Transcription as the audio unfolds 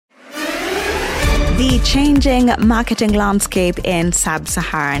the changing marketing landscape in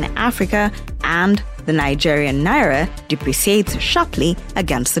sub-Saharan Africa, and the Nigerian naira depreciates sharply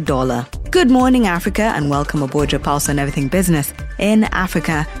against the dollar. Good morning, Africa, and welcome aboard your pulse on everything business in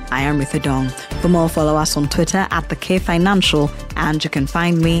Africa. I am Ritha Dong. For more, follow us on Twitter at The K Financial, and you can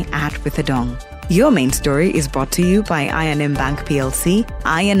find me at Ritha Dong. Your main story is brought to you by I&M Bank PLC,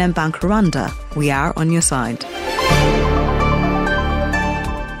 I&M Bank Rwanda. We are on your side.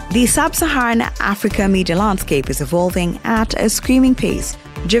 The sub-Saharan Africa media landscape is evolving at a screaming pace,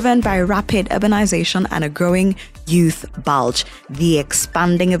 driven by rapid urbanization and a growing youth bulge. The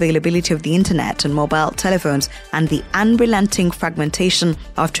expanding availability of the internet and mobile telephones and the unrelenting fragmentation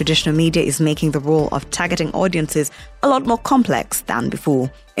of traditional media is making the role of targeting audiences a lot more complex than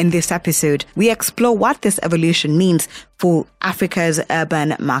before. In this episode, we explore what this evolution means for Africa's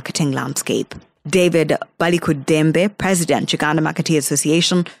urban marketing landscape. David Balikudembe, President, Uganda Marketing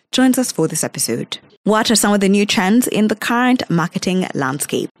Association, joins us for this episode. What are some of the new trends in the current marketing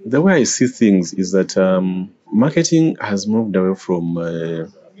landscape? The way I see things is that marketing has moved away from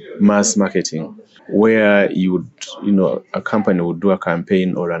mass marketing, where a company would do a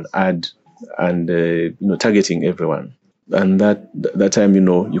campaign or an ad and targeting everyone. And that time,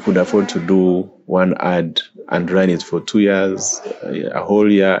 you could afford to do one ad and run it for 2 years, a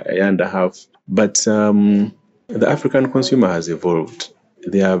whole year, a year and a half. But the African consumer has evolved.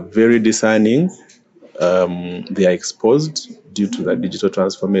 They are very discerning. They are exposed due to that digital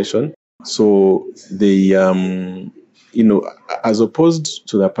transformation. So they, as opposed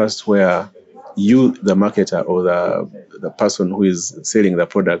to the past where you, the marketer or the person who is selling the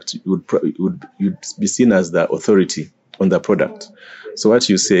product, would be seen as the authority on the product. So what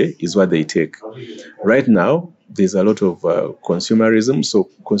you say is what they take. Right now, there's a lot of consumerism. So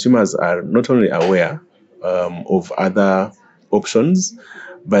consumers are not only aware of other options,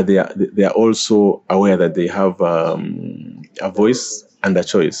 but they are also aware that they have a voice and a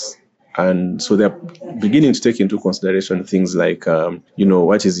choice. And so they're beginning to take into consideration things like,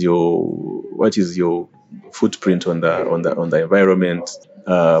 what is your footprint on the environment?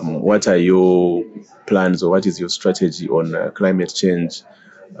 What are your plans, or what is your strategy on climate change?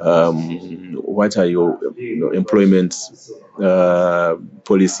 What are your employment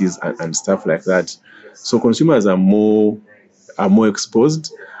policies and stuff like that? So consumers are more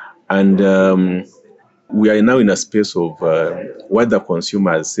exposed, and we are now in a space of what the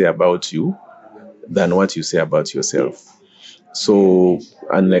consumers say about you than what you say about yourself. So,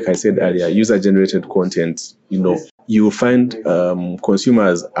 and like I said earlier, user-generated content, you find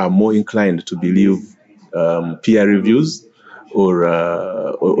consumers are more inclined to believe peer reviews or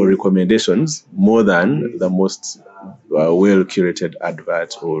recommendations more than the most well-curated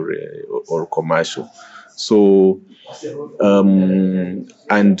advert or commercial. So,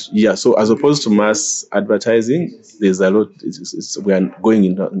 so as opposed to mass advertising, there's a lot. We are going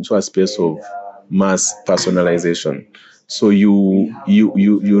into a space of mass personalization. So you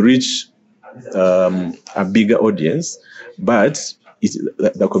reach a bigger audience, but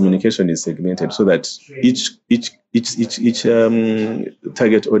the communication is segmented so that each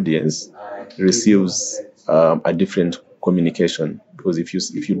target audience receives a different communication. Because if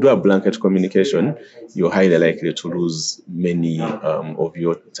you do a blanket communication, you're highly likely to lose many of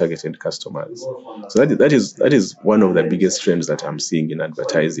your targeted customers. So that is one of the biggest trends that I'm seeing in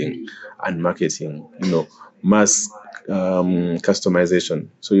advertising and marketing. Mass customization.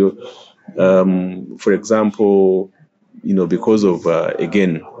 So for example, because of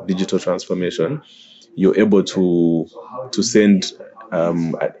again digital transformation, you're able to send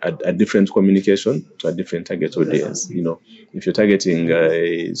a different communication to a different target audience. If you're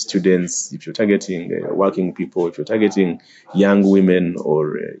targeting students, if you're targeting working people, if you're targeting young women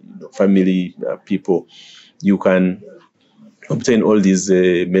or family people, you can obtain all these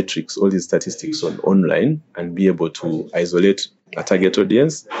metrics, all these statistics online, and be able to isolate a target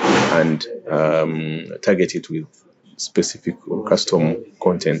audience and target it with specific or custom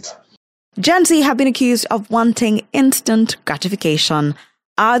content. Gen Z have been accused of wanting instant gratification.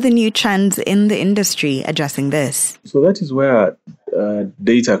 Are the new trends in the industry addressing this? So that is where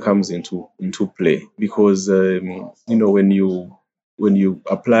data comes into play, because when you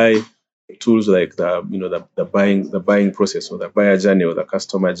apply tools like the buying process or the buyer journey or the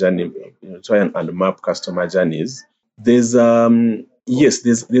customer journey, try and map customer journeys. There's an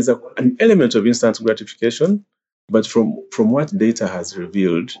element of instant gratification, but from what data has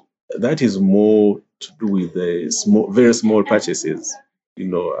revealed, that is more to do with very small purchases.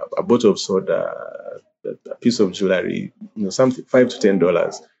 A bottle of soda, a piece of jewelry, something $5 to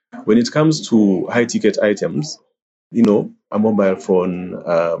 $10. When it comes to high ticket items, a mobile phone,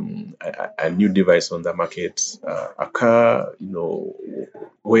 a new device on the market, a car,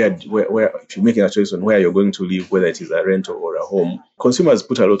 where if you're making a choice on where you're going to live, whether it is a rental or a home, consumers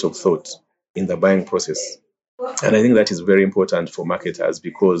put a lot of thought in the buying process. And I think that is very important for marketers,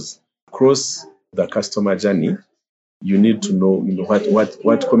 because across the customer journey, you need to know,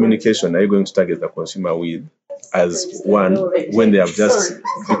 what communication are you going to target the consumer with, as one, when they have just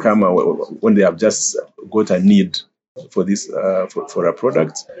when they have just got a need for this for a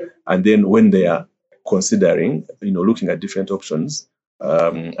product, and then when they are considering, looking at different options,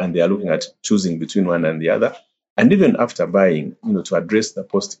 and they are looking at choosing between one and the other, and even after buying, to address the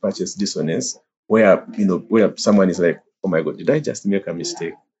post-purchase dissonance, where someone is like, oh my God, did I just make a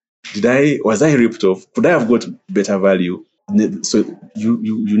mistake? Was I ripped off? Could I have got better value? So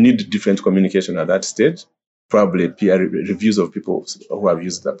you need different communication at that stage. Probably peer reviews of people who have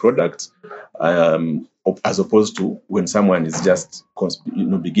used the product, as opposed to when someone is just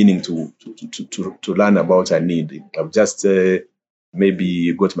beginning to learn about a need. I've just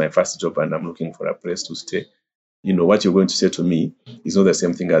maybe got my first job and I'm looking for a place to stay. What you're going to say to me is not the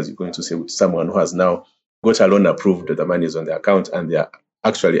same thing as you're going to say with someone who has now got a loan approved, the money is on the account, and they are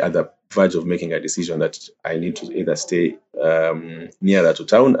actually at the verge of making a decision that I need to either stay nearer to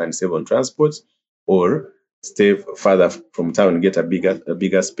town and save on transport, or stay further from town and get a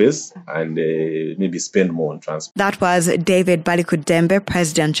bigger space and maybe spend more on transport. That was David Balikudembe,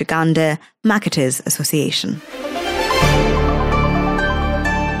 President, Uganda Marketers Association.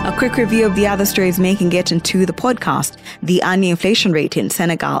 A quick review of the other stories making it into the podcast. The annual inflation rate in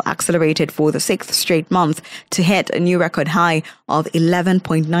Senegal accelerated for the 6th straight month to hit a new record high of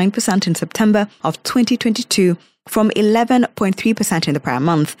 11.9% in September of 2022 from 11.3% in the prior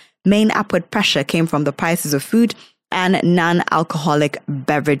month. Main upward pressure came from the prices of food and non-alcoholic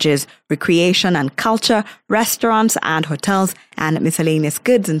beverages, recreation and culture, restaurants and hotels, and miscellaneous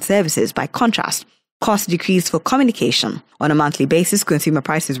goods and services. By contrast, costs decreased for communication. On a monthly basis, consumer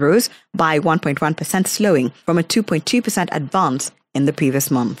prices rose by 1.1%, slowing from a 2.2% advance in the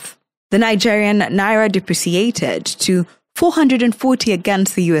previous month. The Nigerian naira depreciated to 440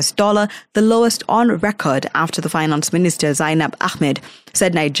 against the US dollar, the lowest on record, after the finance minister Zainab Ahmed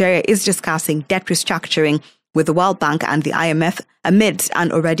said Nigeria is discussing debt restructuring with the World Bank and the IMF amidst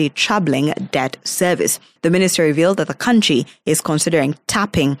an already troubling debt service. The minister revealed that the country is considering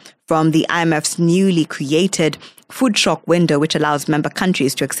tapping from the IMF's newly created food shock window, which allows member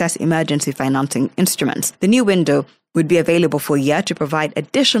countries to access emergency financing instruments. The new window would be available for a year to provide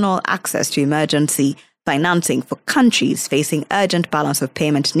additional access to emergency financing for countries facing urgent balance of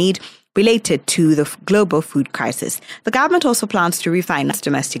payment need related to the global food crisis. The government also plans to refinance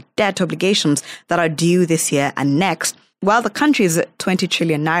domestic debt obligations that are due this year and next, while the country's 20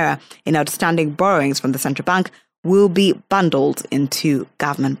 trillion naira in outstanding borrowings from the central bank will be bundled into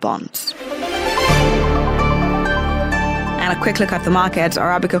government bonds. And a quick look at the markets.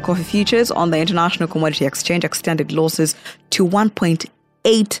 Arabica coffee futures on the International Commodity Exchange extended losses to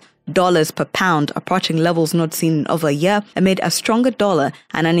 $1.8 per pound, approaching levels not seen in over a year amid a stronger dollar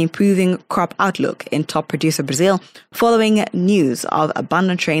and an improving crop outlook in top producer Brazil, following news of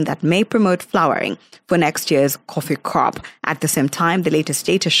abundant rain that may promote flowering for next year's coffee crop. At the same time, the latest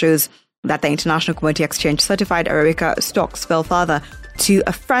data shows that the International Commodity Exchange certified Arabica stocks fell further to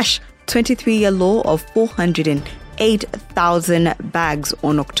a fresh 23-year low of 408,000 bags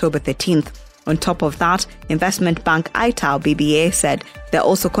on October 13th. On top of that, investment bank Itaú BBA said they're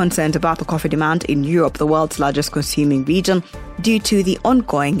also concerned about the coffee demand in Europe, the world's largest consuming region, due to the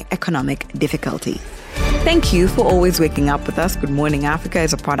ongoing economic difficulty. Thank you for always waking up with us. Good Morning Africa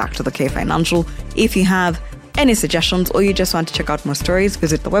is a product of the K Financial. If you have any suggestions or you just want to check out more stories,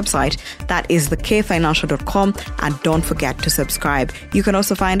 visit the website. That is thekfinancial.com, and don't forget to subscribe. You can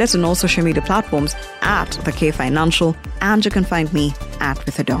also find us on all social media platforms at the K Financial, and you can find me at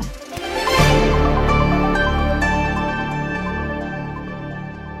With a Dong.